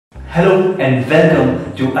Hello and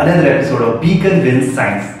welcome to another episode of Beacon Wins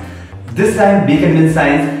Science. This time Beacon Wins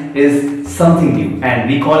Science is something new and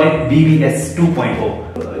we call it BWS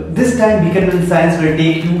 2.0. This time Beacon Wins Science will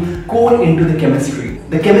take you core into the chemistry.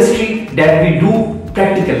 The chemistry that we do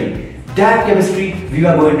practically. That chemistry we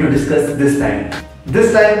are going to discuss this time.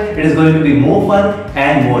 This time it is going to be more fun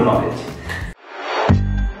and more knowledge.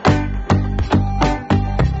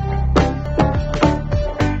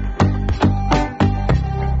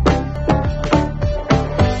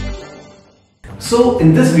 So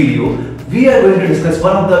in this video, we are going to discuss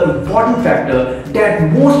one of the important factors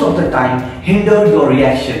that most of the time hinder your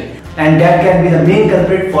reaction, and that can be the main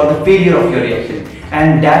culprit for the failure of your reaction,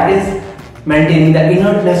 and that is maintaining the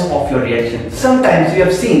inertness of your reaction. Sometimes you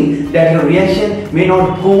have seen that your reaction may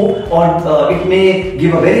not go or it may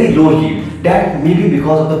give a very low yield. That may be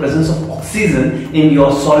because of the presence of oxygen in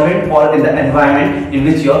your solvent or in the environment in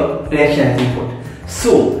which your reaction has been put.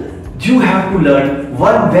 So you have to learn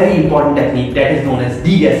one very important technique that is known as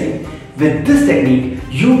degassing. With this technique,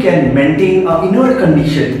 you can maintain an inert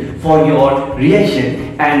condition for your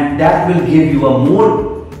reaction, and that will give you a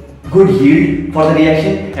more good yield for the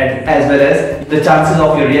reaction, and as well as the chances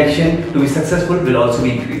of your reaction to be successful will also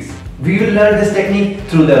be increased. We will learn this technique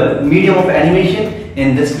through the medium of animation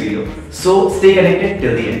in this video. So stay connected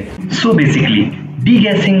till the end. So basically,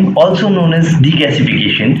 degassing, also known as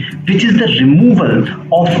degasification, which is the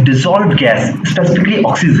removal of dissolved gas, specifically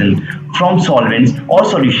oxygen, from solvents or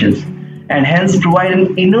solutions, and hence provide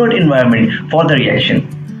an inert environment for the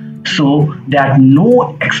reaction, so that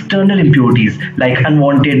no external impurities like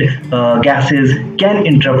unwanted gases can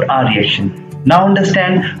interrupt our reaction. Now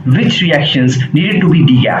understand which reactions needed to be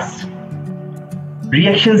degassed.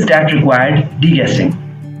 Reactions that required degassing.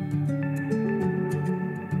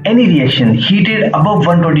 Any reaction heated above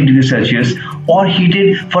 120 degrees Celsius or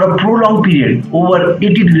heated for a prolonged period over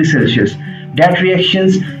 80 degrees Celsius, that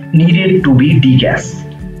reactions needed to be degassed.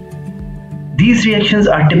 These reactions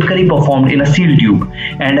are typically performed in a sealed tube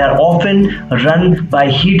and are often run by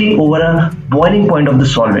heating over a boiling point of the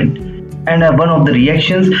solvent, and are one of the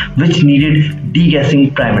reactions which needed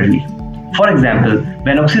degassing primarily. For example,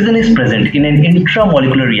 when oxygen is present in an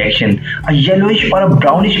intramolecular reaction, a yellowish or a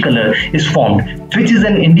brownish color is formed, which is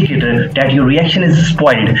an indicator that your reaction is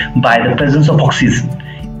spoiled by the presence of oxygen.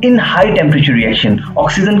 In high temperature reaction,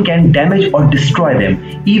 oxygen can damage or destroy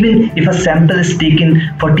them. Even if a sample is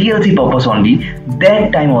taken for TLC purpose only,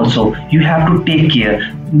 that time also you have to take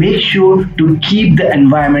care. Make sure to keep the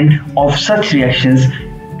environment of such reactions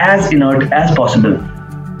as inert as possible.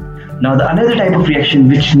 Now the another type of reaction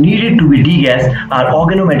which needed to be degassed are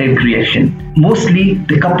organometallic reactions, mostly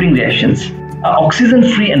the coupling reactions. An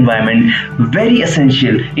oxygen-free environment very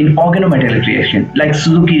essential in organometallic reaction like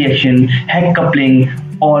Suzuki reaction, Heck coupling,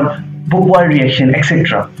 or Bajpai reaction,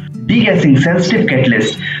 etc. Degassing sensitive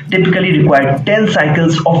catalysts typically require 10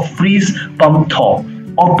 cycles of freeze pump thaw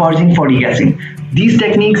or purging for degassing. These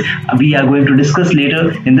techniques we are going to discuss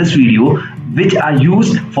later in this video, which are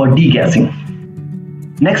used for degassing.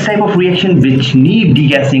 Next type of reaction which need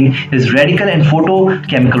degassing is radical and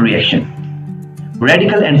photochemical reaction.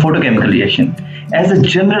 Radical and photochemical reaction. As a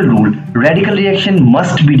general rule, radical reaction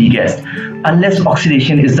must be degassed unless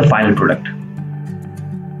oxidation is the final product.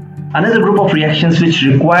 Another group of reactions which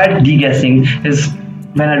require degassing is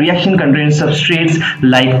when a reaction contains substrates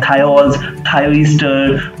like thiols,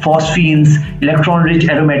 thioester, phosphines, electron-rich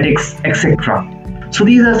aromatics, etc. So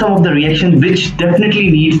these are some of the reactions which definitely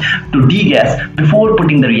needs to degas before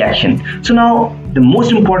putting the reaction. So now the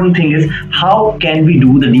most important thing is how can we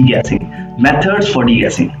do the degassing, methods for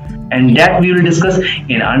degassing, and that we will discuss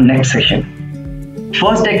in our next session.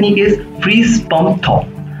 First technique is freeze, pump, thaw.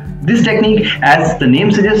 This technique, as the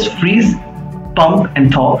name suggests, freeze, pump and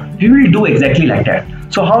thaw, we will do exactly like that.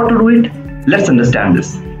 So how to do it? Let's understand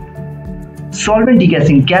this. Solvent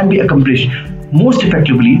degassing can be accomplished most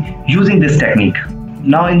effectively using this technique.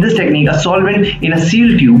 Now in this technique, a solvent in a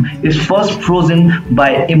sealed tube is first frozen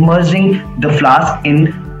by immersing the flask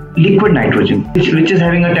in liquid nitrogen, which is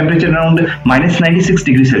having a temperature around -96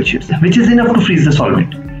 degrees Celsius, which is enough to freeze the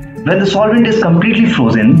solvent. When the solvent is completely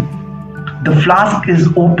frozen, the flask is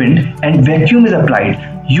opened and vacuum is applied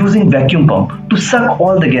using vacuum pump to suck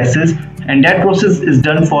all the gases, and that process is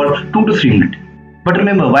done for 2 to 3 minutes. But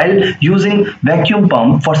remember, while using vacuum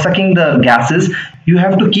pump for sucking the gases, you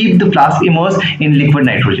have to keep the flask immersed in liquid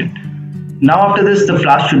nitrogen. Now after this, the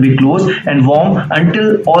flask should be closed and warm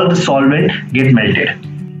until all the solvent get melted.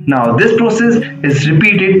 Now this process is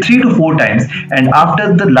repeated 3 to 4 times, and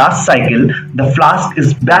after the last cycle, the flask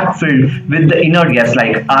is backfilled with the inert gas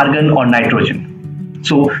like argon or nitrogen.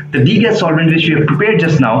 So the degas solvent which we have prepared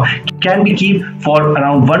just now can be kept for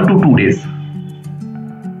around 1 to 2 days.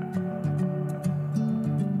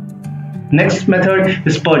 Next method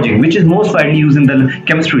is purging, which is most widely used in the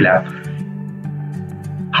chemistry lab.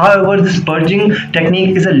 However, this purging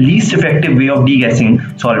technique is a least effective way of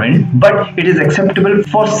degassing solvent, but it is acceptable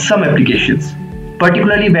for some applications,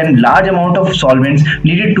 particularly when large amount of solvents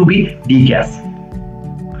needed to be degassed.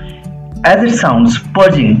 As it sounds,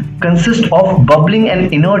 purging consists of bubbling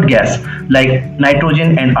an inert gas like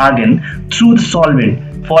nitrogen and argon through the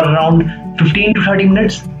solvent for around 15 to 30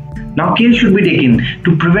 minutes. Now care should be taken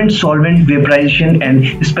to prevent solvent vaporization and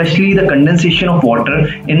especially the condensation of water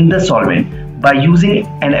in the solvent by using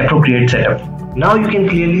an appropriate setup. Now you can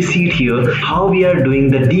clearly see it here how we are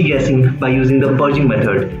doing the degassing by using the purging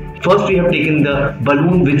method. First we have taken the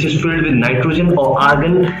balloon which is filled with nitrogen or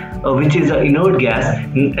argon, which is an inert gas,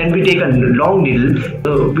 and we take a long needle,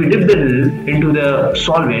 we dip the needle into the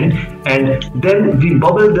solvent, and then we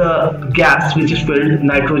bubble the gas which is filled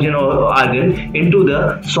nitrogen or argon into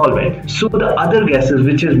the solvent, so the other gases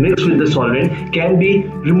which is mixed with the solvent can be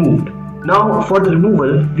removed. Now for the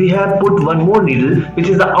removal we have put one more needle which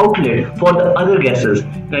is the outlet for the other gases,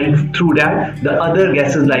 and through that the other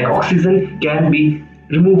gases like oxygen can be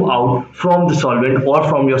removed out from the solvent or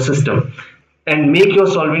from your system and make your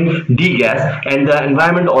solvent degas and the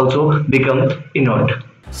environment also become inert.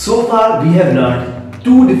 So far we have learned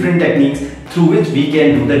two different techniques through which we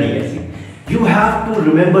can do the degassing. You have to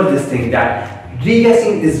remember this thing that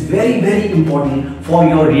degassing is very important for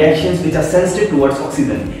your reactions which are sensitive towards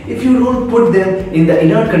oxygen. If you don't put them in the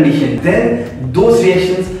inert condition, then those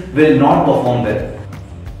reactions will not perform well.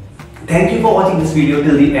 Thank you for watching this video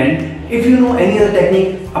till the end. If you know any other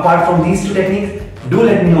technique apart from these two techniques, do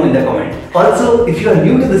let me know in the comment. Also, if you are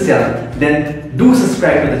new to this channel, then do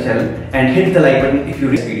subscribe to the channel and hit the like button if you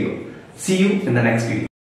like this video. See you in the next video.